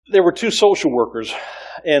There were two social workers,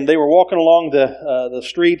 and they were walking along the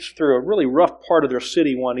streets through a really rough part of their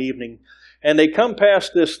city one evening, and they come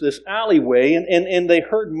past this alleyway, and they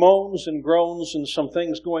heard moans and groans and some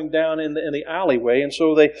things going down in the alleyway, and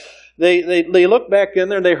so they looked back in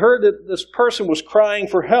there, and they heard that this person was crying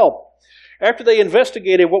for help. After they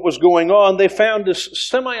investigated what was going on, they found this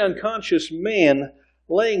semi-unconscious man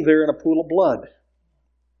laying there in a pool of blood.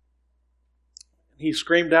 He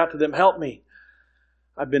screamed out to them, "Help me.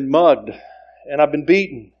 I've been mugged and I've been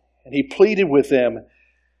beaten." And he pleaded with them.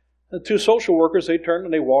 The two social workers, they turned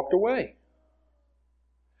and they walked away.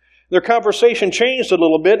 Their conversation changed a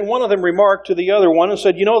little bit, and one of them remarked to the other one and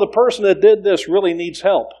said, "The person that did this really needs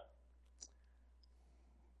help."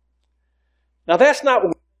 Now that's not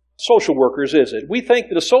what social workers, is it? We think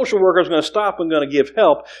that a social worker is going to stop and going to give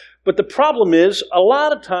help, but the problem is, a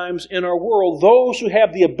lot of times in our world, those who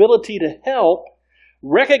have the ability to help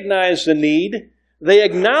recognize the need, they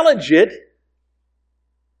acknowledge it,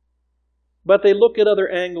 but they look at other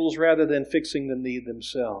angles rather than fixing the need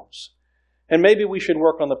themselves. And maybe we should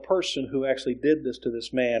work on the person who actually did this to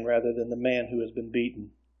this man rather than the man who has been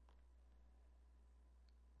beaten.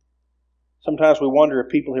 Sometimes we wonder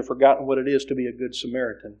if people have forgotten what it is to be a good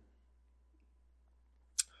Samaritan.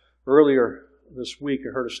 Earlier this week,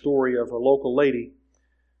 I heard a story of a local lady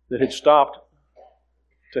that had stopped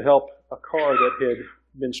to help a car that had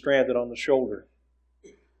been stranded on the shoulder.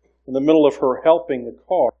 In the middle of her helping the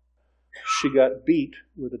car, she got beat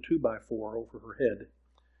with a 2x4 over her head.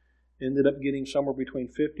 Ended up getting somewhere between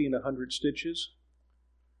 50 and 100 stitches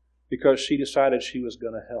because she decided she was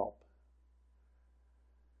going to help.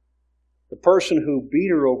 The person who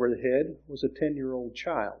beat her over the head was a 10-year-old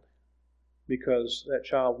child because that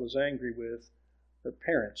child was angry with their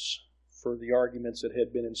parents for the arguments that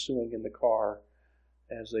had been ensuing in the car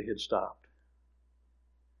as they had stopped.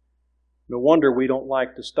 No wonder we don't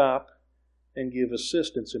like to stop and give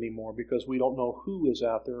assistance anymore because we don't know who is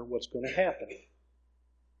out there or what's going to happen.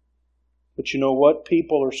 But you know what?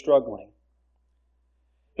 People are struggling.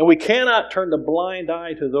 And we cannot turn the blind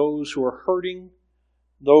eye to those who are hurting,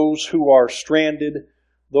 those who are stranded,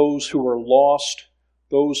 those who are lost,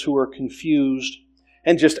 those who are confused,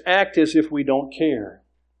 and just act as if we don't care.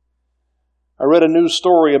 I read a news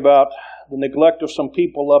story about the neglect of some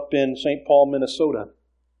people up in St. Paul, Minnesota.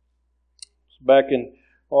 Back in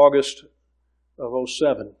August of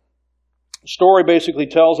 2007. The story basically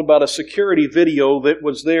tells about a security video that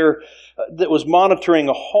was there, that was monitoring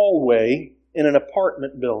a hallway in an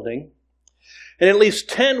apartment building. And at least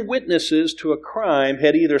 10 witnesses to a crime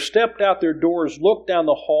had either stepped out their doors, looked down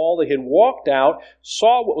the hall, they had walked out,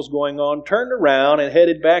 saw what was going on, turned around and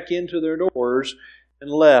headed back into their doors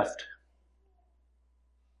and left.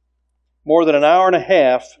 More than an hour and a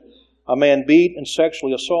half, a man beat and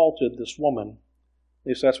sexually assaulted this woman. At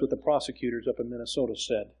least that's what the prosecutors up in Minnesota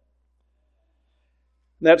said.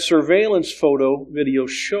 That surveillance video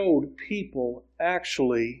showed people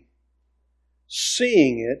actually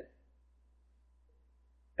seeing it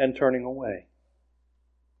and turning away.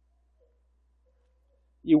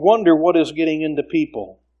 You wonder what is getting into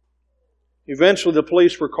people. Eventually the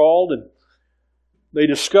police were called and they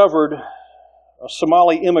discovered a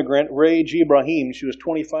Somali immigrant, Rage Ibrahim, she was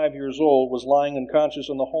 25 years old, was lying unconscious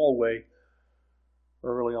in the hallway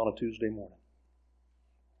early on a Tuesday morning.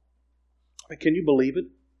 Can you believe it?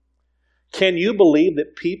 Can you believe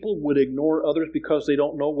that people would ignore others because they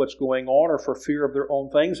don't know what's going on or for fear of their own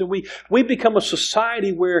things? And we become a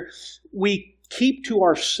society where we keep to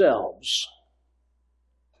ourselves.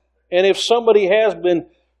 And if somebody has been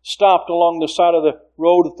stopped along the side of the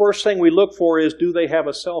road, the first thing we look for is, do they have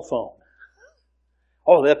a cell phone?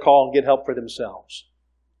 Oh, they'll call and get help for themselves.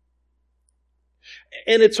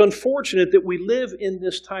 And it's unfortunate that we live in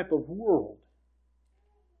this type of world.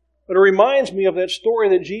 But it reminds me of that story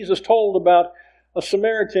that Jesus told about a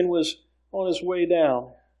Samaritan was on his way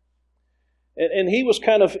down. And he was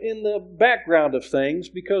kind of in the background of things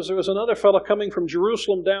because there was another fellow coming from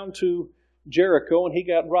Jerusalem down to Jericho, and he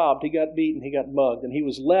got robbed, he got beaten, he got mugged, and he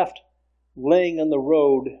was left laying on the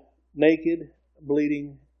road naked,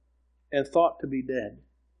 bleeding, and thought to be dead.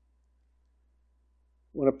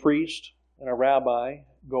 When a priest and a rabbi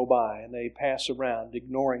go by and they pass around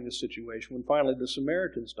ignoring the situation, when finally the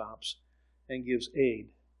Samaritan stops and gives aid.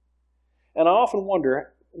 And I often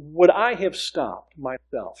wonder, would I have stopped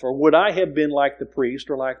myself, or would I have been like the priest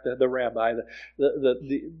or like the rabbi,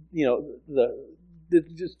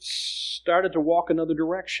 just started to walk another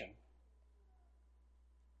direction?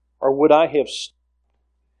 Or would I have stopped?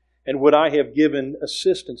 And would I have given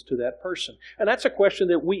assistance to that person? And that's a question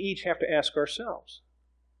that we each have to ask ourselves.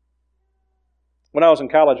 When I was in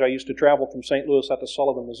college, I used to travel from St. Louis out to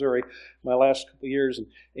Sullivan, Missouri, my last couple of years,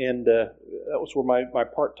 and that was where my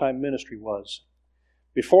part-time ministry was.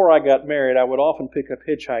 Before I got married, I would often pick up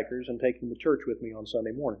hitchhikers and take them to church with me on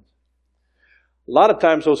Sunday mornings. A lot of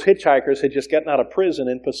times those hitchhikers had just gotten out of prison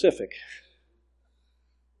in Pacific.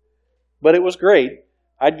 But it was great.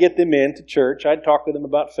 I'd get them into church. I'd talk to them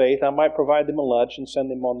about faith. I might provide them a lunch and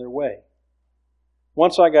send them on their way.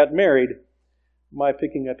 Once I got married, my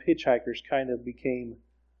picking up hitchhikers kind of became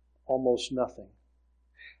almost nothing.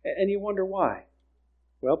 And you wonder why.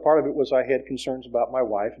 Well, part of it was I had concerns about my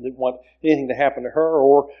wife and didn't want anything to happen to her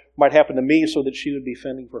or might happen to me so that she would be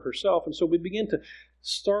fending for herself. And so we began to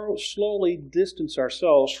slowly distance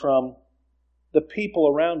ourselves from the people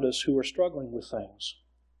around us who are struggling with things.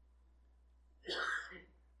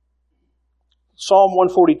 Psalm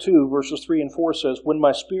 142, verses 3 and 4 says, "When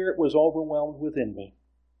my spirit was overwhelmed within me,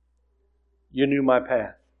 you knew my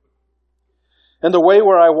path. And the way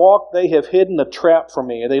where I walk, they have hidden a trap for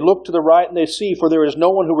me. And they look to the right and they see, for there is no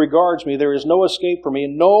one who regards me. There is no escape for me,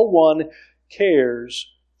 and no one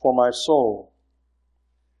cares for my soul."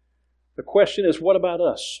 The question is, what about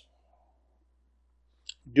us?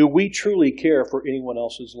 Do we truly care for anyone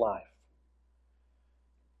else's life?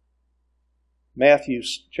 Matthew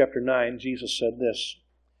chapter 9, Jesus said this.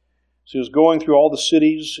 So he was going through all the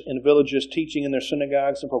cities and villages, teaching in their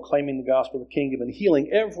synagogues and proclaiming the gospel of the kingdom and healing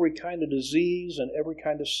every kind of disease and every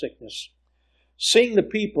kind of sickness. Seeing the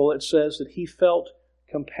people, it says that he felt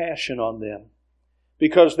compassion on them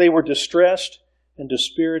because they were distressed and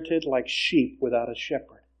dispirited like sheep without a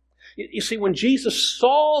shepherd. You see, when Jesus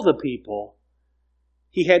saw the people,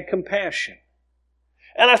 he had compassion.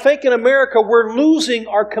 And I think in America we're losing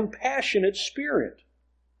our compassionate spirit.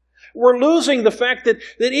 We're losing the fact that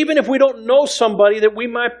even if we don't know somebody, that we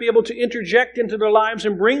might be able to interject into their lives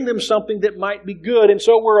and bring them something that might be good. And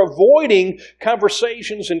so we're avoiding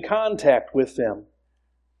conversations and contact with them.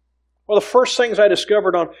 One of the first things I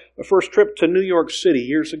discovered on the first trip to New York City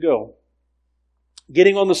years ago,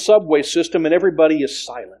 getting on the subway system and everybody is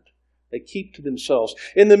silent. They keep to themselves.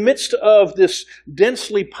 In the midst of this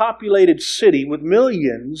densely populated city with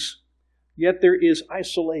millions, yet there is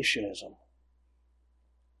isolationism.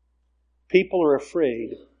 People are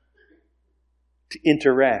afraid to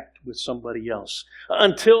interact with somebody else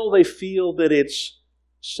until they feel that it's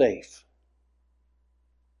safe.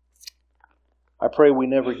 I pray we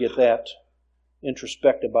never get that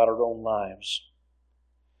introspect about our own lives.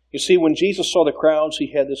 You see, when Jesus saw the crowds,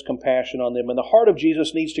 he had this compassion on them. And the heart of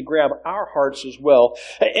Jesus needs to grab our hearts as well.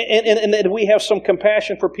 And we have some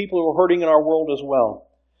compassion for people who are hurting in our world as well.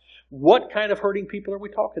 What kind of hurting people are we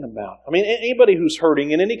talking about? I mean, anybody who's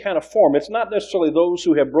hurting in any kind of form, it's not necessarily those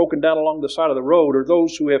who have broken down along the side of the road or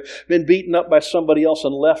those who have been beaten up by somebody else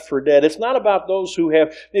and left for dead. It's not about those who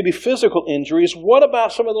have maybe physical injuries. What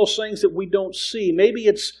about some of those things that we don't see? Maybe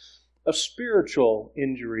it's a spiritual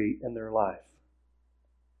injury in their life.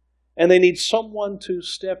 And they need someone to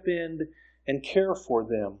step in and care for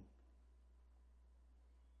them.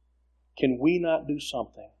 Can we not do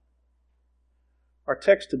something? Our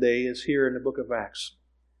text today is here in the book of Acts.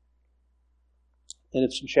 And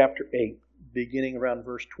it's in chapter 8, beginning around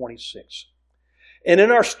verse 26. And in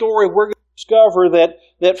our story, we're going to discover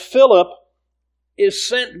that Philip is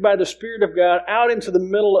sent by the Spirit of God out into the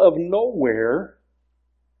middle of nowhere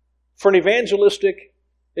for an evangelistic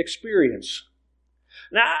experience.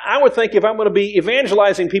 Now, I would think if I'm going to be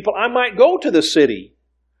evangelizing people, I might go to the city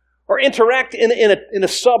or interact in a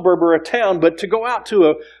suburb or a town, but to go out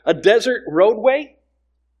to a desert roadway,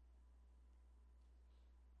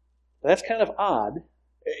 that's kind of odd.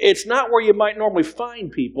 It's not where you might normally find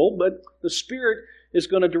people, but the Spirit is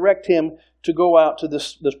going to direct him to go out to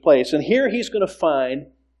this place. And here he's going to find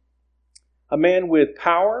a man with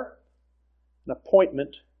power, an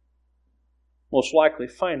appointment, most likely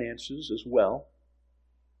finances as well.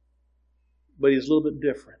 But he's a little bit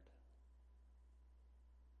different.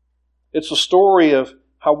 It's a story of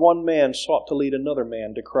how one man sought to lead another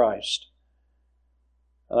man to Christ.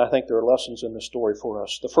 And I think there are lessons in the story for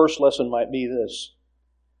us. The first lesson might be this,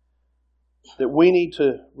 that we need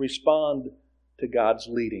to respond to God's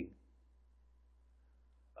leading.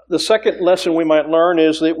 The second lesson we might learn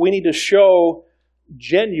is that we need to show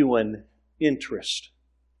genuine interest.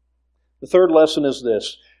 The third lesson is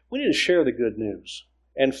this, we need to share the good news.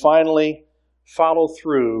 And finally, follow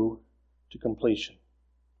through to completion.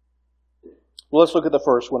 Well, let's look at the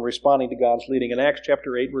first one, responding to God's leading. In Acts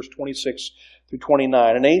chapter 8, verse 26 through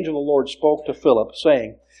 29, an angel of the Lord spoke to Philip,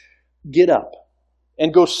 saying, "Get up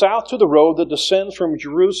and go south to the road that descends from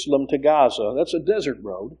Jerusalem to Gaza." That's a desert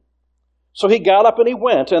road. So he got up and he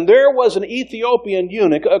went, and there was an Ethiopian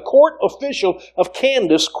eunuch, a court official of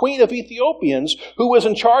Candace, queen of Ethiopians, who was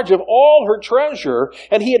in charge of all her treasure,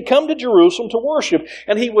 and he had come to Jerusalem to worship,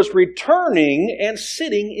 and he was returning and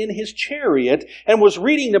sitting in his chariot, and was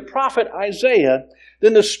reading the prophet Isaiah.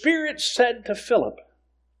 Then the Spirit said to Philip,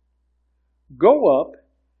 "Go up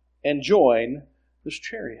and join this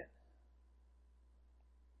chariot."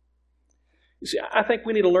 You see, I think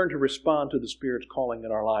we need to learn to respond to the Spirit's calling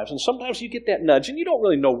in our lives. And sometimes you get that nudge, and you don't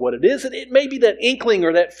really know what it is. It may be that inkling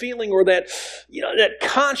or that feeling or that, that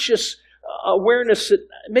conscious awareness that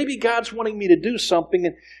maybe God's wanting me to do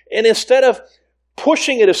something. And instead of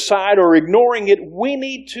pushing it aside or ignoring it, we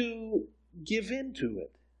need to give in to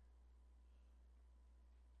it.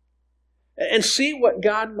 And see what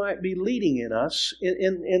God might be leading in us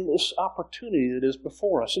in this opportunity that is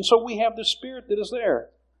before us. And so we have the Spirit that is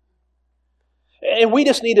there. And we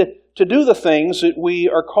just need to do the things that we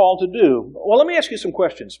are called to do. Well, let me ask you some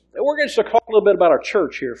questions. We're going to talk a little bit about our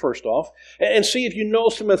church here, first off, and see if you know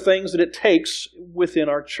some of the things that it takes within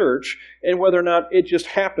our church and whether or not it just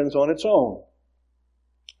happens on its own.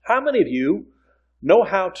 How many of you know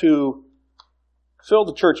how to fill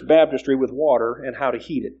the church baptistry with water and how to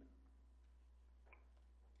heat it?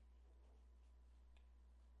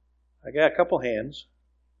 I got a couple hands.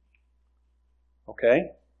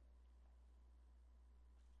 Okay.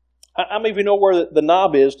 How many of you know where the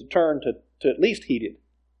knob is to turn to at least heat it?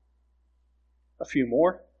 A few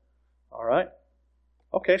more. All right.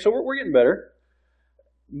 Okay, so we're getting better.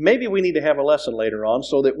 Maybe we need to have a lesson later on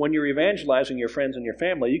so that when you're evangelizing your friends and your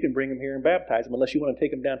family, you can bring them here and baptize them, unless you want to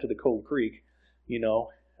take them down to the Cold Creek.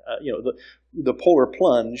 The polar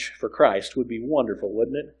plunge for Christ would be wonderful,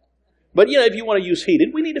 wouldn't it? But, if you want to use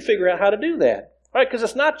heated, we need to figure out how to do that. Right? Because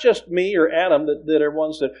it's not just me or Adam that are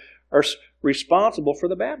ones that are responsible for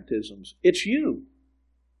the baptisms. It's you.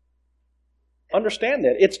 Understand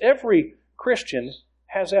that. It's every Christian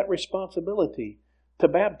has that responsibility to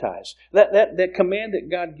baptize. That command that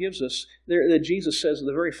God gives us, that Jesus says is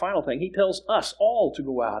the very final thing. He tells us all to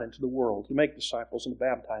go out into the world to make disciples and to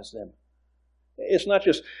baptize them. It's not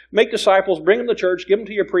just make disciples, bring them to church, give them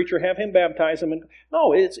to your preacher, have him baptize them.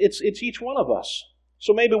 No, it's each one of us.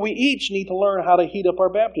 So maybe we each need to learn how to heat up our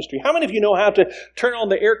baptistry. How many of you know how to turn on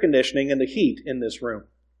the air conditioning and the heat in this room?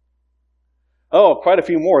 Oh, quite a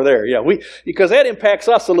few more there. Yeah, because that impacts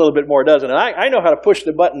us a little bit more, doesn't it? I know how to push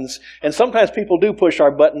the buttons, and sometimes people do push our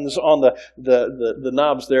buttons on the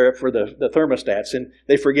knobs there for the thermostats, and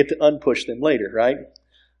they forget to unpush them later, right?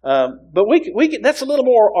 But that's a little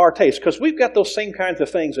more our taste, because we've got those same kinds of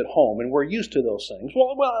things at home, and we're used to those things.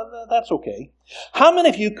 Well, that's okay. How many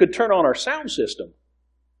of you could turn on our sound system?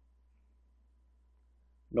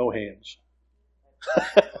 No hands.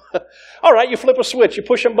 All right, you flip a switch, you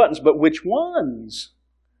push some buttons, but which ones?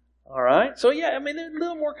 All right, so they're a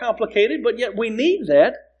little more complicated, but yet we need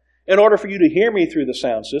that in order for you to hear me through the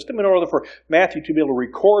sound system, in order for Matthew to be able to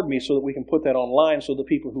record me so that we can put that online so the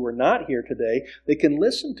people who are not here today, they can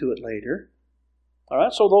listen to it later. All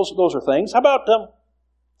right, so those are things. How about,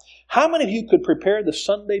 how many of you could prepare the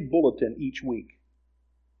Sunday bulletin each week?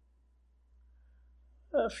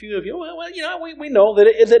 A few of you. Well, we know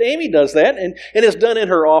that Amy does that, and it's done in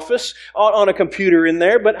her office on a computer in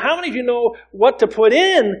there. But how many of you know what to put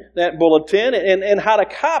in that bulletin and how to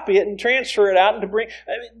copy it and transfer it out and to bring?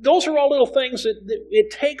 Those are all little things that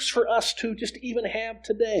it takes for us to just even have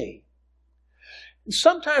today. And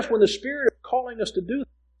sometimes when the Spirit is calling us to do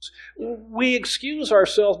things, we excuse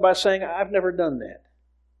ourselves by saying, "I've never done that.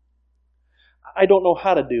 I don't know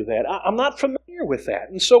how to do that. I'm not familiar with that."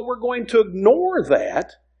 And so we're going to ignore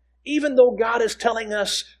that, even though God is telling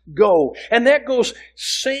us, go. And that goes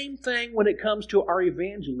same thing when it comes to our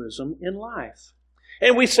evangelism in life.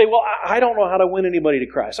 And we say, well, I don't know how to win anybody to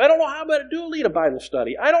Christ. I don't know how to lead a Bible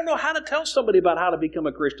study. I don't know how to tell somebody about how to become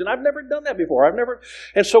a Christian. I've never done that before.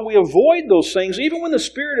 And so we avoid those things, even when the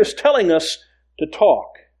Spirit is telling us to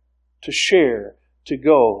talk, to share, to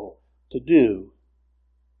go, to do.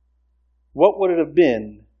 What would it have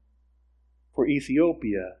been for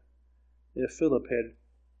Ethiopia if Philip had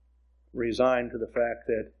resigned to the fact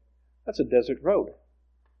that that's a desert road?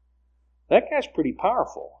 That guy's pretty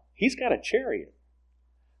powerful. He's got a chariot.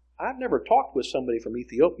 I've never talked with somebody from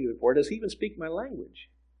Ethiopia before. Does he even speak my language?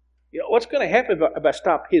 What's going to happen if I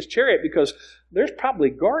stop his chariot? Because there's probably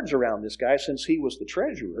guards around this guy since he was the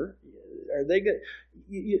treasurer. Are they going?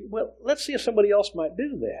 Well, let's see if somebody else might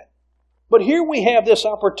do that. But here we have this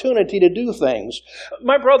opportunity to do things.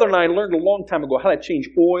 My brother and I learned a long time ago how to change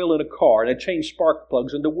oil in a car and to change spark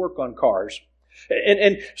plugs and to work on cars.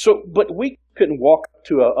 But we Couldn't walk up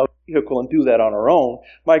to a vehicle and do that on our own.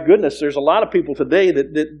 My goodness, there's a lot of people today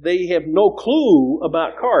that they have no clue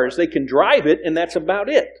about cars. They can drive it, and that's about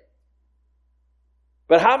it.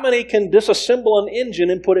 But how many can disassemble an engine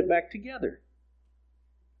and put it back together?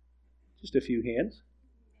 Just a few hands.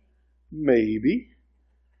 Maybe.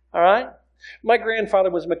 All right? My grandfather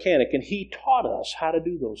was a mechanic, and he taught us how to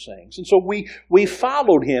do those things. And so we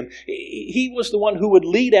followed him. He was the one who would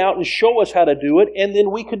lead out and show us how to do it, and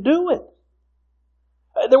then we could do it.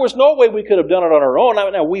 There was no way we could have done it on our own.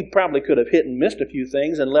 Now, we probably could have hit and missed a few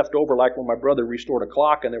things and left over, like when my brother restored a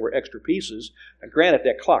clock and there were extra pieces. Now, granted,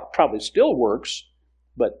 that clock probably still works,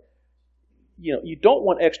 but you don't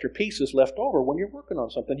want extra pieces left over when you're working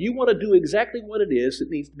on something. You want to do exactly what it is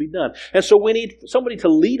that needs to be done. And so we need somebody to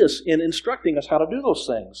lead us in instructing us how to do those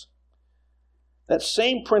things. That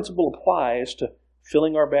same principle applies to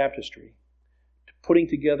filling our baptistry, to putting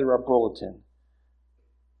together our bulletin,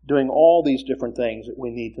 doing all these different things that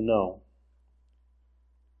we need to know.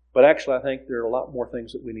 But actually, I think there are a lot more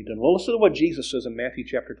things that we need to know. Well, listen to what Jesus says in Matthew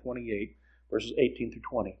chapter 28, verses 18 through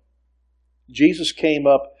 20. Jesus came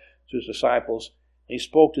up to his disciples, and he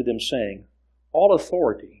spoke to them, saying, "All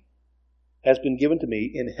authority has been given to me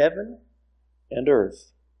in heaven and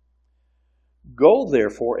earth. Go,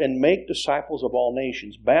 therefore, and make disciples of all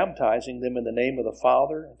nations, baptizing them in the name of the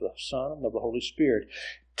Father, of the Son, and of the Holy Spirit,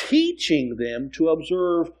 teaching them to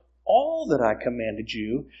observe all that I commanded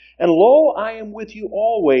you. And lo, I am with you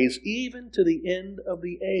always, even to the end of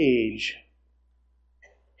the age."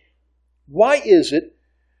 Why is it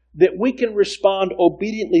that we can respond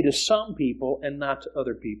obediently to some people and not to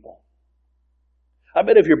other people? I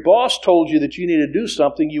bet if your boss told you that you need to do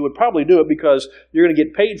something, you would probably do it because you're going to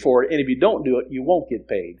get paid for it, and if you don't do it, you won't get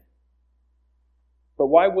paid. But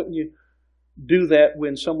why wouldn't you do that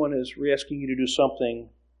when someone is asking you to do something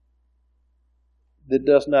that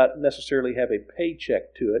does not necessarily have a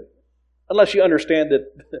paycheck to it? Unless you understand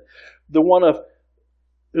that the one of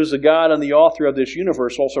who's the God and the author of this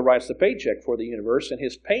universe also writes the paycheck for the universe, and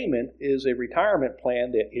his payment is a retirement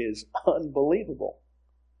plan that is unbelievable.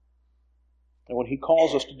 And when he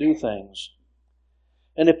calls us to do things,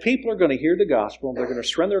 and if people are going to hear the gospel, and they're going to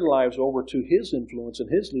surrender their lives over to his influence and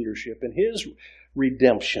his leadership and his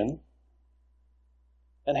redemption,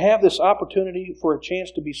 and have this opportunity for a chance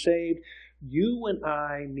to be saved, you and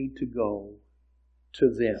I need to go to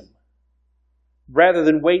them, rather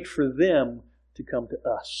than wait for them to come to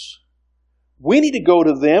us. We need to go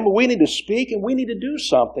to them, we need to speak, and we need to do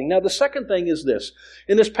something. Now, the second thing is this.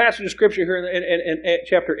 In this passage of Scripture here in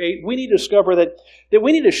chapter 8, we need to discover that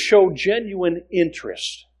we need to show genuine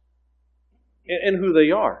interest in who they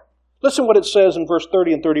are. Listen what it says in verse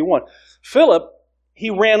 30 and 31. Philip, he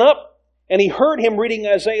ran up, and he heard him reading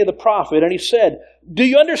Isaiah the prophet, and he said, "Do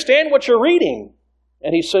you understand what you're reading?"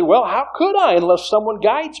 And he said, "Well, how could I unless someone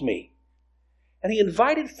guides me?" And he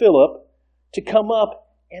invited Philip to come up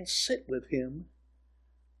and sit with him.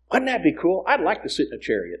 Wouldn't that be cool? I'd like to sit in a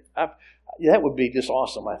chariot. That would be just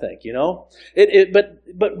awesome, I think,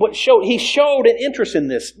 But what he showed an interest in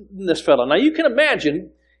this fellow. Now you can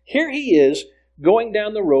imagine, here he is going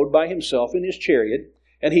down the road by himself in his chariot,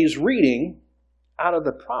 and he's reading out of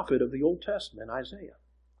the prophet of the Old Testament, Isaiah.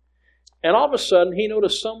 And all of a sudden, he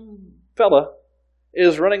noticed some fella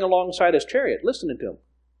is running alongside his chariot, listening to him.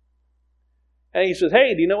 And he says,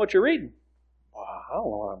 "Hey, do you know what you're reading?" "I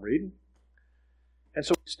don't know what I'm reading." And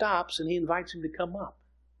so he stops and he invites him to come up.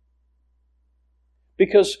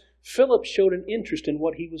 Because Philip showed an interest in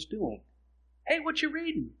what he was doing. "Hey, what you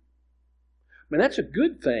reading?" I mean, that's a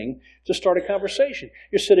good thing to start a conversation.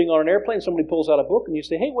 You're sitting on an airplane, somebody pulls out a book, and you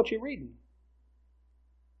say, "Hey, what you reading?"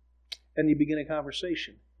 And you begin a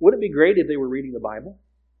conversation. Wouldn't it be great if they were reading the Bible?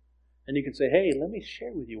 And you can say, "Hey, let me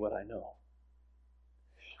share with you what I know."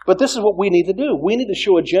 But this is what we need to do. We need to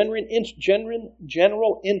show a genuine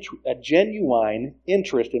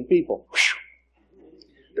interest in people.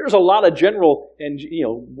 There's a lot of general and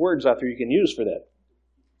words out there you can use for that.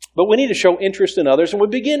 But we need to show interest in others, and we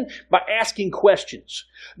begin by asking questions.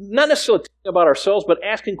 Not necessarily about ourselves, but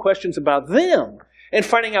asking questions about them and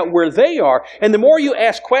finding out where they are. And the more you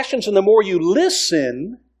ask questions and the more you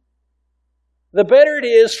listen, the better it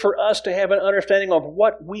is for us to have an understanding of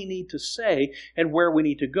what we need to say and where we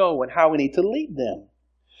need to go and how we need to lead them.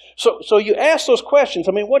 So you ask those questions.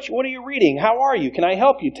 I mean, what are you reading? How are you? Can I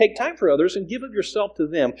help you? Take time for others and give of yourself to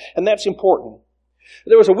them. And that's important.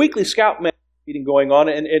 There was a weekly scoutmaster meeting going on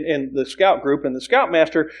in the scout group, and the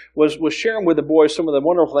scoutmaster was sharing with the boys some of the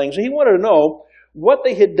wonderful things. And he wanted to know what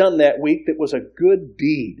they had done that week that was a good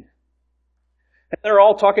deed. And they're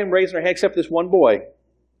all talking, raising their hand, except this one boy.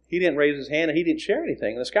 He didn't raise his hand and he didn't share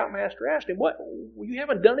anything. And the scoutmaster asked him, "What? You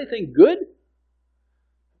haven't done anything good?"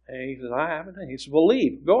 And he says, I haven't. He says, well,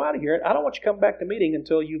 leave. Go out of here. I don't want you to come back to meeting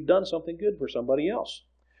until you've done something good for somebody else.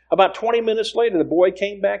 About 20 minutes later, the boy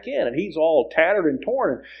came back in, and he's all tattered and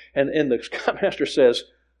torn. And the scoutmaster says,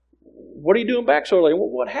 what are you doing back so late? Well,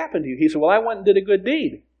 what happened to you? He said, well, I went and did a good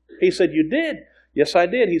deed. He said, you did? Yes, I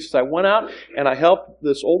did. He says, I went out and I helped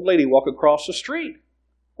this old lady walk across the street.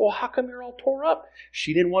 Well, how come you're all tore up?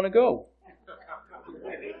 She didn't want to go.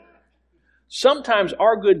 Sometimes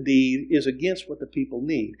our good deed is against what the people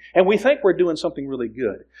need. And we think we're doing something really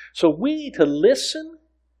good. So we need to listen.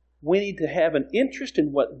 We need to have an interest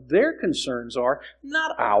in what their concerns are,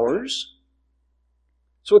 not ours.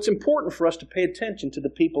 So it's important for us to pay attention to the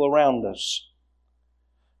people around us.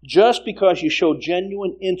 Just because you show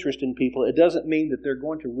genuine interest in people, it doesn't mean that they're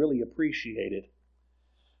going to really appreciate it.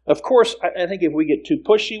 Of course, I think if we get too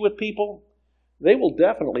pushy with people, they will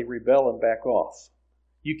definitely rebel and back off.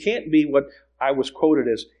 You can't be what I was quoted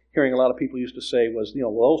as hearing a lot of people used to say was,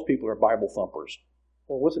 well, those people are Bible thumpers.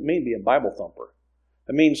 Well, what does it mean to be a Bible thumper?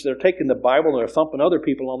 It means they're taking the Bible and they're thumping other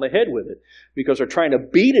people on the head with it because they're trying to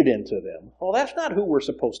beat it into them. Well, that's not who we're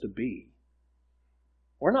supposed to be.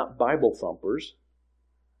 We're not Bible thumpers.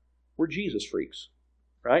 We're Jesus freaks,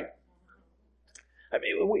 right? I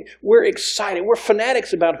mean, we're excited. We're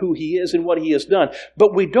fanatics about who He is and what He has done.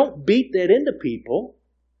 But we don't beat that into people.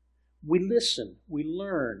 We listen, we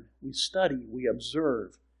learn, we study, we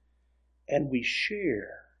observe, and we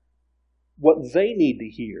share what they need to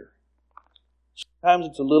hear. Sometimes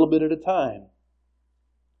it's a little bit at a time.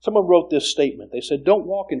 Someone wrote this statement. They said, don't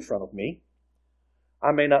walk in front of me.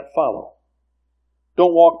 I may not follow.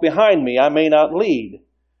 Don't walk behind me. I may not lead.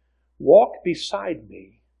 Walk beside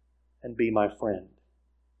me and be my friend.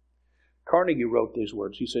 Carnegie wrote these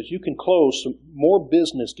words. He says, you can close some more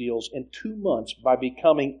business deals in 2 months by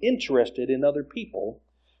becoming interested in other people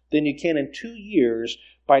than you can in 2 years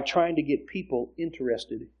by trying to get people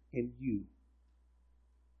interested in you.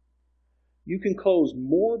 You can close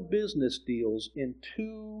more business deals in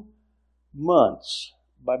 2 months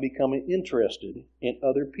by becoming interested in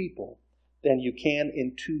other people than you can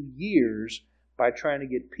in 2 years by trying to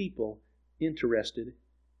get people interested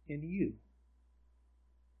in you.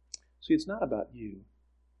 See, it's not about you.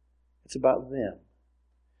 It's about them.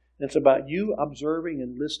 And it's about you observing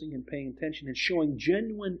and listening and paying attention and showing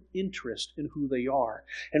genuine interest in who they are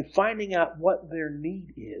and finding out what their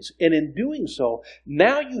need is. And in doing so,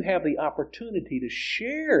 now you have the opportunity to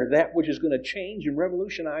share that which is going to change and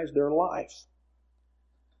revolutionize their life.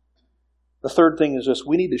 The third thing is this: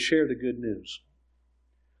 we need to share the good news.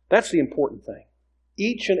 That's the important thing.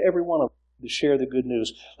 Each and every one of us to share the good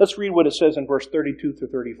news. Let's read what it says in verse 32 through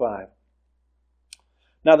 35.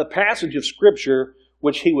 Now, the passage of Scripture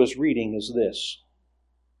which he was reading is this.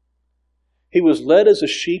 He was led as a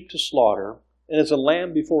sheep to slaughter, and as a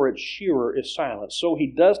lamb before its shearer is silent, so he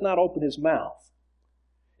does not open his mouth.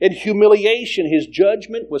 In humiliation his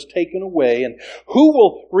judgment was taken away, and who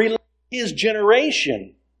will relate his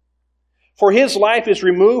generation? For his life is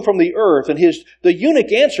removed from the earth. And the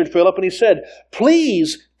eunuch answered Philip, and he said,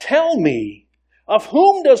 please tell me, of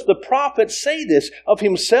whom does the prophet say this? Of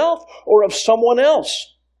himself or of someone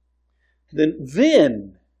else?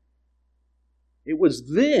 Then, it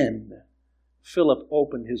was then Philip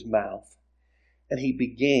opened his mouth, and he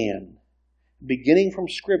beginning from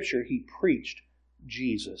Scripture, he preached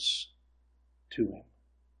Jesus to him.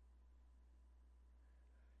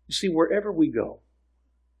 You see, wherever we go,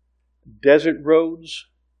 desert roads,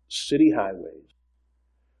 city highways,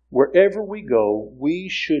 wherever we go, we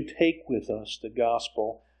should take with us the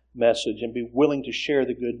gospel message and be willing to share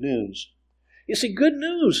the good news. You see, good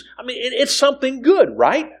news, it's something good,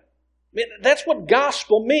 right? That's what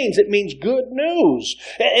gospel means. It means good news.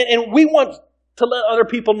 And we want to let other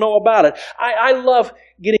people know about it. I love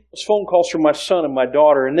getting those phone calls from my son and my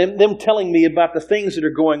daughter and them telling me about the things that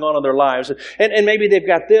are going on in their lives. And maybe they've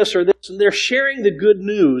got this or this, and they're sharing the good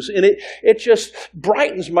news. And it just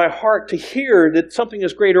brightens my heart to hear that something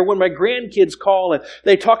is great. Or when my grandkids call and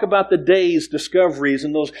they talk about the day's discoveries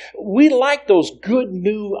and those, we like those good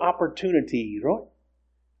new opportunities, right?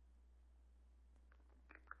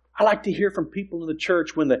 I like to hear from people in the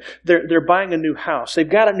church when they're buying a new house. They've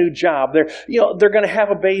got a new job. They're going to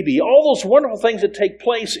have a baby. All those wonderful things that take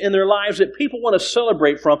place in their lives that people want to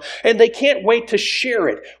celebrate from, and they can't wait to share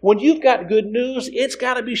it. When you've got good news, it's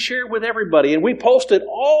got to be shared with everybody. And we post it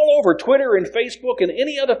all over Twitter and Facebook and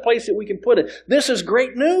any other place that we can put it. This is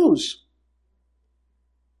great news.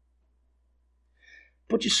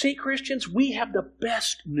 But you see, Christians, we have the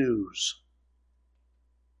best news.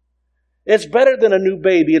 It's better than a new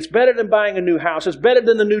baby. It's better than buying a new house. It's better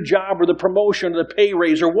than the new job or the promotion or the pay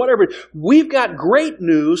raise or whatever. We've got great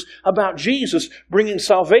news about Jesus bringing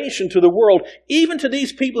salvation to the world, even to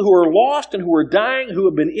these people who are lost and who are dying, who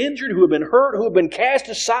have been injured, who have been hurt, who have been cast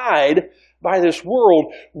aside by this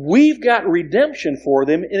world. We've got redemption for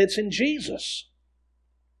them, and it's in Jesus.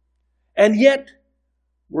 And yet,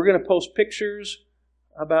 we're going to post pictures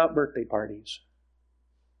about birthday parties,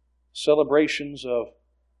 celebrations of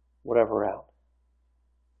whatever else.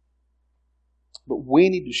 But we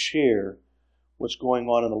need to share what's going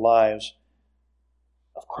on in the lives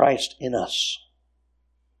of Christ in us.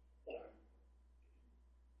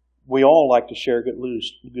 We all like to share good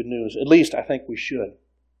news. At least I think we should.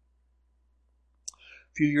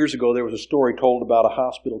 A few years ago, there was a story told about a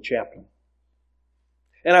hospital chaplain.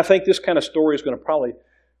 And I think this kind of story is going to probably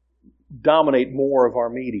dominate more of our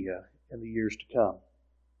media in the years to come.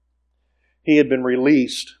 He had been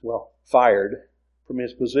fired from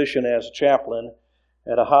his position as a chaplain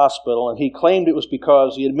at a hospital, and he claimed it was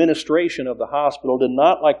because the administration of the hospital did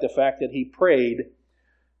not like the fact that he prayed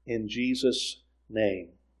in Jesus' name.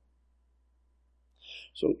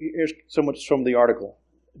 So here's so much from the article.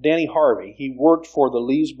 Danny Harvey, he worked for the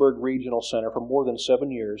Leesburg Regional Center for more than 7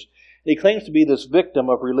 years. He claims to be this victim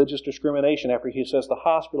of religious discrimination after he says the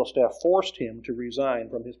hospital staff forced him to resign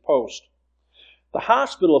from his post. The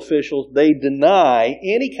hospital officials, they deny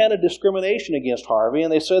any kind of discrimination against Harvey,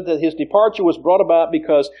 and they said that his departure was brought about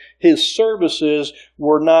because his services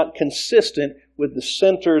were not consistent with the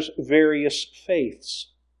center's various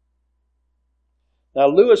faiths. Now,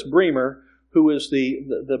 Louis Bremer, who is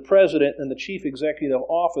the president and the chief executive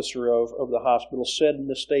officer of the hospital, said in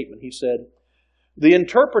this statement, he said, "The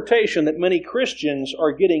interpretation that many Christians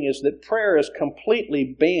are getting is that prayer is completely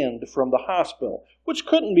banned from the hospital, which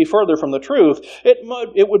couldn't be further from the truth.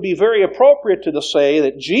 It would be very appropriate to say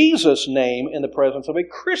that Jesus' name in the presence of a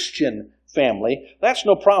Christian family, that's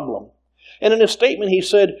no problem." And in his statement he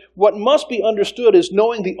said, "What must be understood is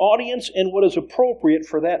knowing the audience and what is appropriate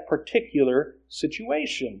for that particular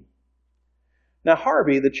situation." Now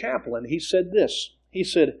Harvey, the chaplain, he said this. He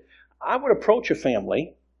said, "I would approach a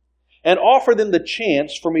family and offer them the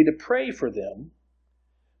chance for me to pray for them,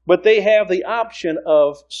 but they have the option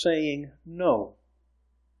of saying no.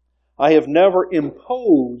 I have never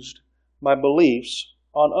imposed my beliefs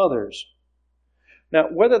on others." Now,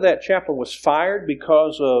 whether that chaplain was fired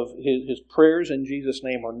because of his prayers in Jesus'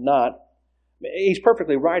 name or not, he's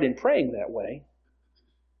perfectly right in praying that way.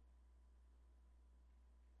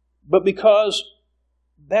 But because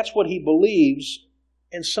that's what he believes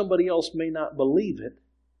and somebody else may not believe it,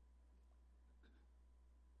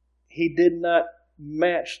 he did not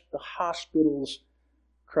match the hospital's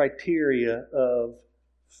criteria of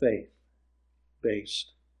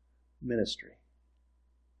faith-based ministry.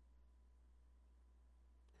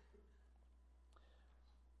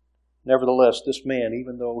 Nevertheless, this man,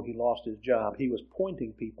 even though he lost his job, he was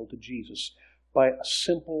pointing people to Jesus by a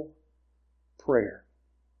simple prayer.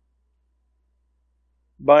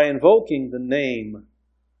 By invoking the name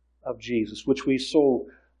of Jesus, which we so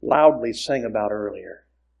loudly sang about earlier.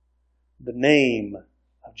 The name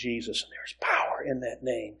of Jesus, and there's power in that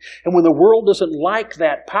name. And when the world doesn't like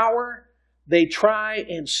that power, they try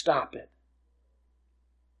and stop it.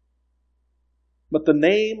 But the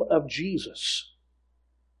name of Jesus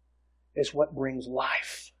is what brings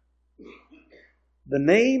life. The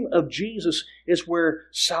name of Jesus is where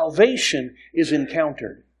salvation is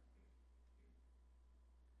encountered.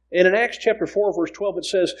 And in Acts chapter 4, verse 12, it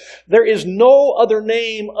says, "There is no other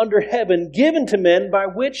name under heaven given to men by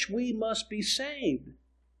which we must be saved."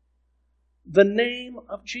 The name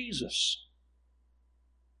of Jesus.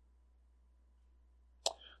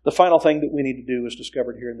 The final thing that we need to do, as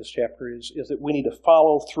discovered here in this chapter, is that we need to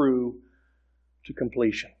follow through to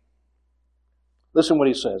completion. Listen what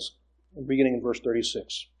he says, beginning in verse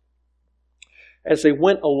 36. "As they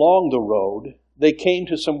went along the road, they came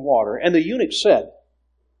to some water, and the eunuch said,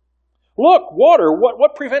 'Look, water,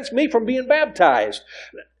 what prevents me from being baptized?'"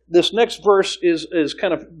 This next verse is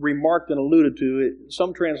kind of remarked and alluded to.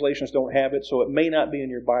 Some translations don't have it, so it may not be in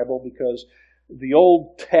your Bible because the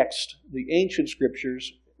old text, the ancient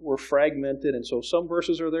scriptures, were fragmented, and so some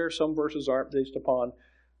verses are there, some verses aren't, based upon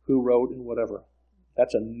who wrote and whatever.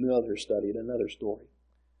 That's another study and another story.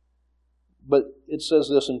 But it says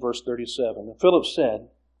this in verse 37. "And Philip said,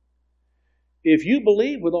 'If you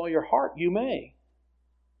believe with all your heart, you may.'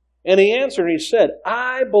 And he answered and he said,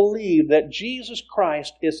 'I believe that Jesus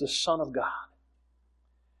Christ is the Son of God.'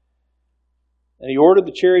 And he ordered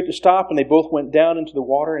the chariot to stop, and they both went down into the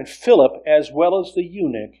water, and Philip, as well as the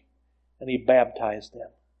eunuch, and he baptized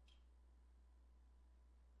them."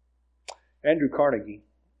 Andrew Carnegie,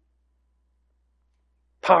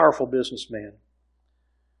 powerful businessman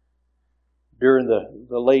during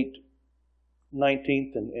the late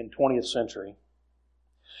 19th and 20th century.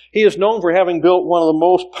 He is known for having built one of the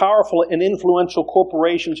most powerful and influential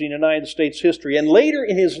corporations in United States history. And later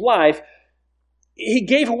in his life, he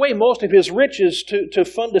gave away most of his riches to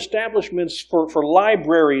fund establishments for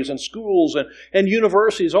libraries and schools and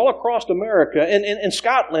universities all across America and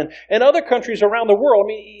Scotland and other countries around the world. I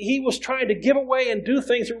mean, he was trying to give away and do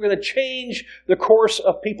things that were going to change the course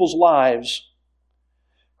of people's lives.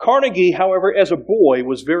 Carnegie, however, as a boy,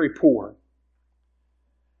 was very poor.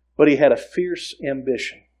 But he had a fierce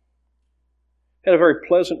ambition. Had a very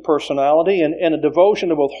pleasant personality and a devotion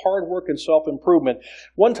to both hard work and self-improvement.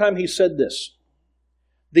 One time he said this: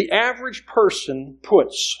 the average person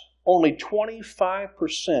puts only 25%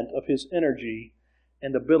 of his energy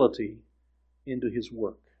and ability into his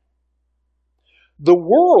work. The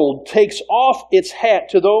world takes off its hat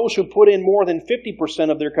to those who put in more than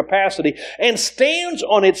 50% of their capacity and stands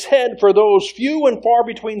on its head for those few and far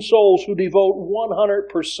between souls who devote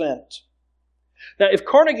 100%. Now, if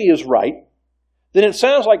Carnegie is right, then it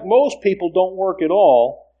sounds like most people don't work at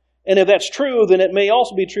all. And if that's true, then it may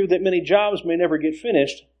also be true that many jobs may never get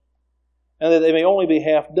finished and that they may only be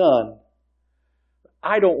half done.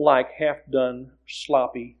 I don't like half-done,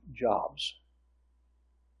 sloppy jobs.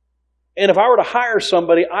 And if I were to hire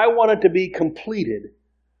somebody, I want it to be completed.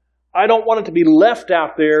 I don't want it to be left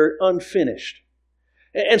out there unfinished.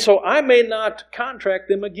 And so I may not contract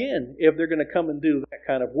them again if they're going to come and do that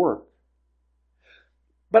kind of work.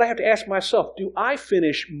 But I have to ask myself, do I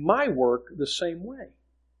finish my work the same way?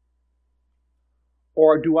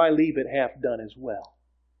 Or do I leave it half done as well?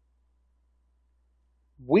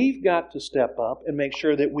 We've got to step up and make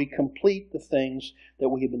sure that we complete the things that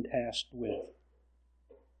we have been tasked with.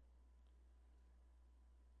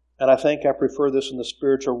 And I think I prefer this in the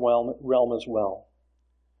spiritual realm as well.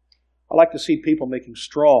 I like to see people making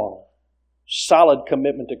strong, solid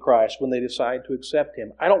commitment to Christ when they decide to accept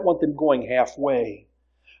Him. I don't want them going halfway.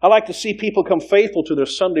 I like to see people come faithful to their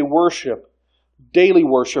Sunday worship, daily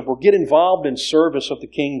worship, or get involved in service of the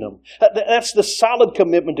kingdom. That's the solid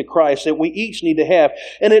commitment to Christ that we each need to have.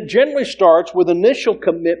 And it generally starts with initial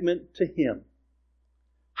commitment to Him.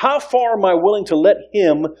 How far am I willing to let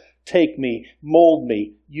Him take me, mold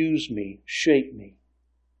me, use me, shape me?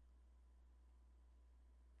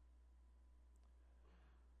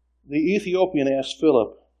 The Ethiopian asked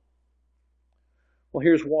Philip, well,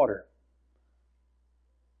 here's water.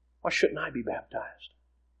 Why shouldn't I be baptized?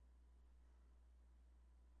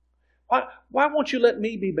 Why won't you let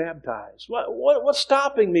me be baptized? What's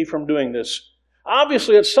stopping me from doing this?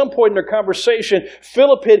 Obviously, at some point in their conversation,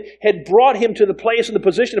 Philip had brought him to the place and the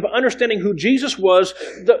position of understanding who Jesus was,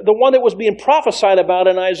 the one that was being prophesied about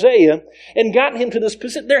in Isaiah, and gotten him to this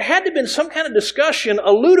position. There had to have been some kind of discussion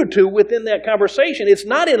alluded to within that conversation. It's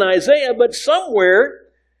not in Isaiah, but somewhere,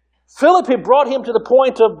 Philip had brought him to the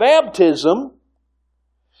point of baptism.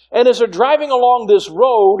 And as they're driving along this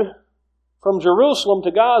road from Jerusalem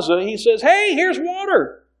to Gaza, he says, hey, here's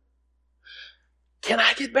water. Can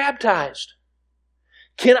I get baptized?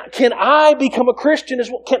 Can I become a Christian as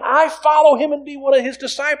well? Can I follow Him and be one of His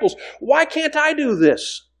disciples? Why can't I do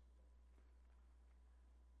this?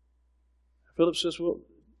 Philip says, well,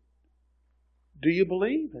 do you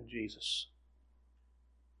believe in Jesus?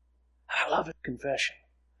 I love his confession.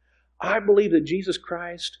 I believe that Jesus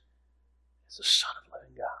Christ is the Son of the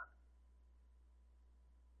living God.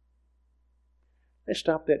 They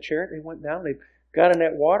stopped that chariot, they went down, they got in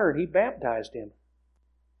that water, and he baptized him.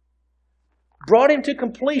 Brought him to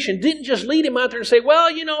completion. Didn't just lead him out there and say, well,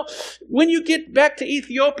 when you get back to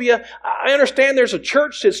Ethiopia, I understand there's a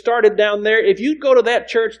church that started down there. If you go to that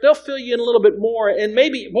church, they'll fill you in a little bit more. And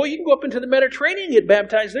maybe, you can go up into the Mediterranean and get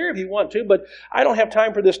baptized there if you want to, but I don't have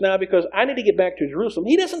time for this now because I need to get back to Jerusalem.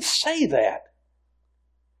 He doesn't say that.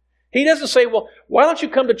 He doesn't say, well, why don't you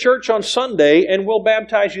come to church on Sunday and we'll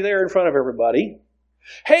baptize you there in front of everybody?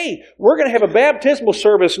 Hey, we're going to have a baptismal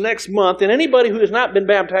service next month, and anybody who has not been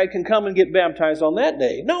baptized can come and get baptized on that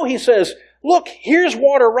day. No, he says, look, here's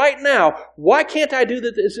water right now. Why can't I do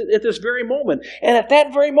this at this very moment? And at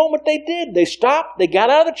that very moment they did. They stopped, they got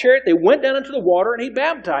out of the chariot, they went down into the water, and he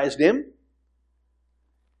baptized him.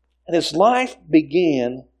 And his life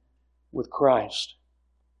began with Christ.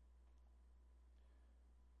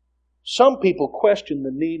 Some people question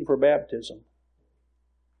the need for baptism.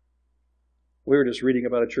 We were just reading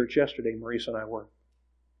about a church yesterday, Maurice and I were.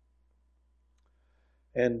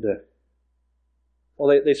 And,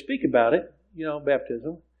 they speak about it,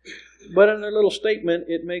 baptism. But in their little statement,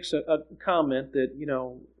 it makes a comment that,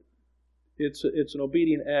 It's an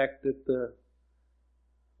obedient act that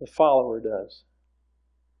the follower does.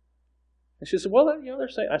 And she said, well, they're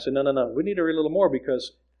saying, I said, no. We need to read a little more,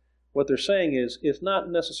 because what they're saying is it's not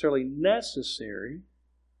necessarily necessary.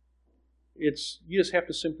 You just have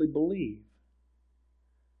to simply believe.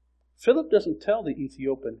 Philip doesn't tell the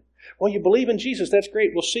Ethiopian, well, you believe in Jesus, that's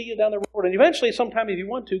great. We'll see you down the road. And eventually, sometime if you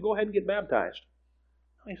want to, go ahead and get baptized.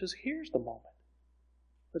 No, he says, here's the moment.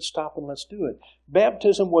 Let's stop and let's do it.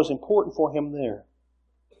 Baptism was important for him there.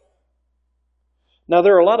 Now,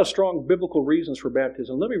 there are a lot of strong biblical reasons for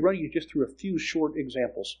baptism. Let me run you just through a few short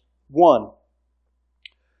examples. One,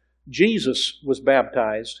 Jesus was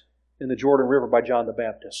baptized in the Jordan River by John the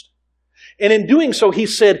Baptist. And in doing so, he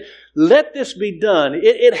said, let this be done.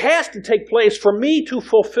 It has to take place for me to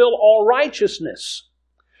fulfill all righteousness.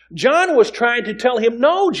 John was trying to tell him,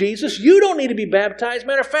 no, Jesus, you don't need to be baptized.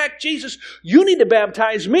 Matter of fact, Jesus, you need to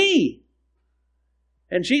baptize me.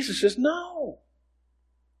 And Jesus says, no.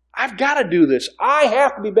 I've got to do this. I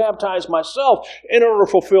have to be baptized myself in order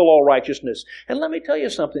to fulfill all righteousness. And let me tell you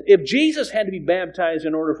something. If Jesus had to be baptized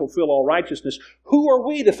in order to fulfill all righteousness, who are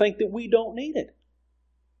we to think that we don't need it?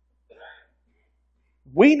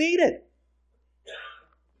 We need it.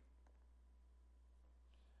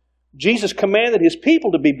 Jesus commanded His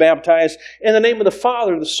people to be baptized in the name of the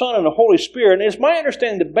Father, the Son, and the Holy Spirit. And it's my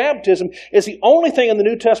understanding that baptism is the only thing in the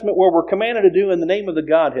New Testament where we're commanded to do in the name of the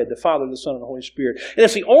Godhead, the Father, the Son, and the Holy Spirit. And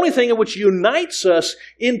it's the only thing in which unites us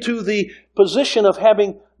into the position of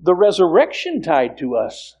having the resurrection tied to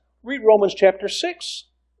us. Read Romans chapter 6.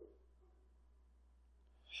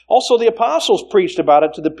 Also, the apostles preached about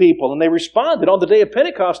it to the people, and they responded. On the day of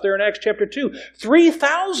Pentecost, there in Acts chapter 2,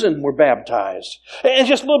 3,000 were baptized. And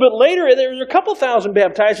just a little bit later, there were a couple thousand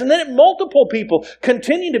baptized, and then multiple people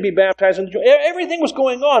continued to be baptized. And everything was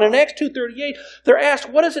going on. In Acts 2:38, they're asked,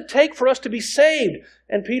 what does it take for us to be saved?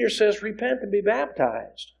 And Peter says, repent and be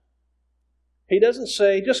baptized. He doesn't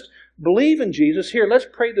say, just believe in Jesus. Here, let's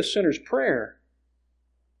pray the sinner's prayer.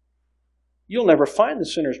 You'll never find the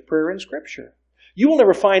sinner's prayer in Scripture. You will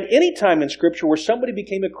never find any time in Scripture where somebody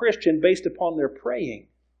became a Christian based upon their praying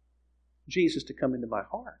Jesus to come into my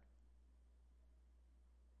heart.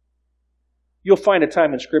 You'll find a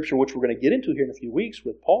time in Scripture, which we're going to get into here in a few weeks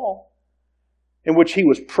with Paul, in which he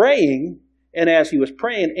was praying, and as he was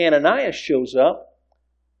praying, Ananias shows up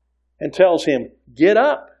and tells him, get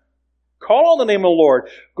up, call on the name of the Lord,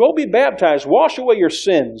 go be baptized, wash away your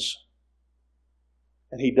sins.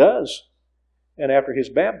 And he does. And after his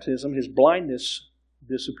baptism, his blindness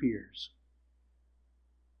disappears.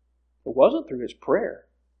 It wasn't through his prayer.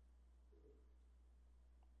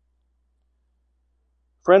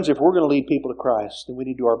 Friends, if we're going to lead people to Christ, then we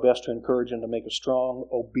need to do our best to encourage them to make a strong,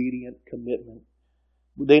 obedient commitment.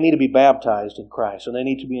 They need to be baptized in Christ, and they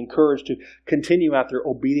need to be encouraged to continue out their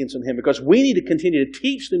obedience in Him, because we need to continue to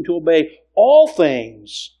teach them to obey all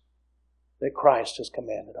things that Christ has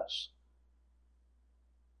commanded us.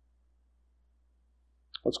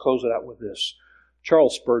 Let's close it out with this.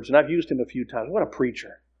 Charles Spurgeon, I've used him a few times. What a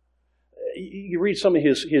preacher. You read some of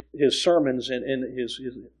his sermons and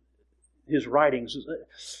his writings.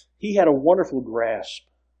 He had a wonderful grasp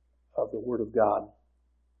of the Word of God.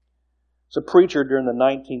 He's a preacher during the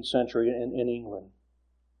 19th century in England.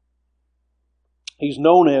 He's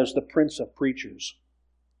known as the Prince of Preachers.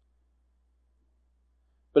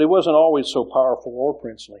 But he wasn't always so powerful or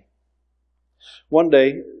princely. One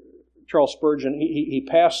day, Charles Spurgeon, he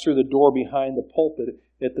passed through the door behind the pulpit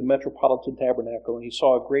at the Metropolitan Tabernacle, and he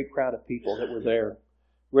saw a great crowd of people that were there,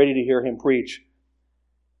 ready to hear him preach.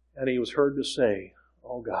 And he was heard to say,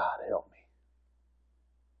 "Oh God, help me."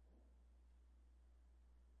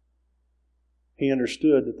 He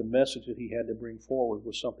understood that the message that he had to bring forward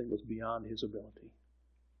was something that was beyond his ability.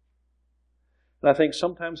 And I think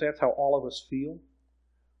sometimes that's how all of us feel.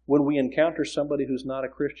 When we encounter somebody who's not a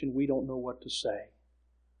Christian, we don't know what to say.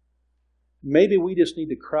 Maybe we just need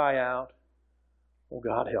to cry out, "Oh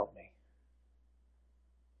God, help me,"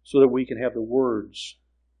 so that we can have the words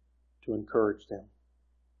to encourage them.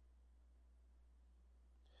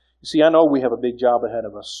 You see, I know we have a big job ahead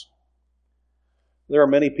of us. There are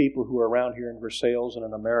many people who are around here in Versailles and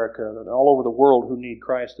in America and all over the world who need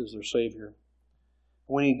Christ as their Savior.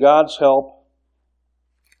 We need God's help,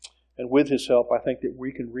 and with His help, I think that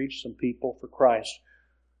we can reach some people for Christ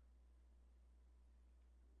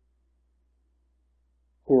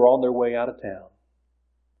who are on their way out of town,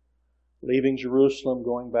 leaving Jerusalem,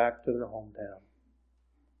 going back to their hometown.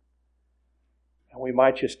 And we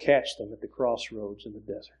might just catch them at the crossroads in the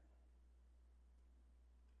desert.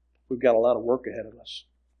 We've got a lot of work ahead of us.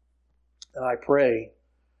 And I pray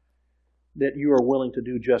that you are willing to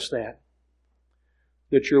do just that.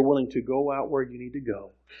 that you're willing to go out where you need to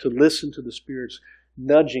go, to listen to the Spirit's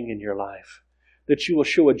nudging in your life, that you will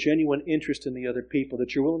show a genuine interest in the other people,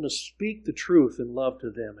 that you're willing to speak the truth in love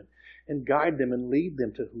to them and guide them and lead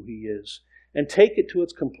them to who He is, and take it to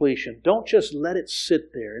its completion. Don't just let it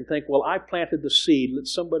sit there and think, well, I planted the seed, let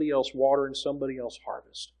somebody else water and somebody else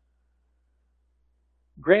harvest.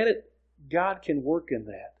 Granted, God can work in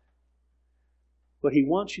that, but He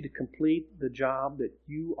wants you to complete the job that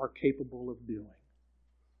you are capable of doing.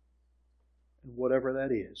 And whatever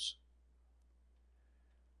that is.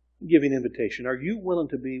 I'll give you an invitation. Are you willing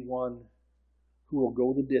to be one who will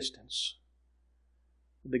go the distance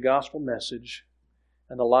with the gospel message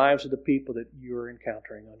and the lives of the people that you're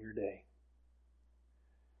encountering on your day?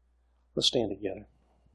 Let's stand together.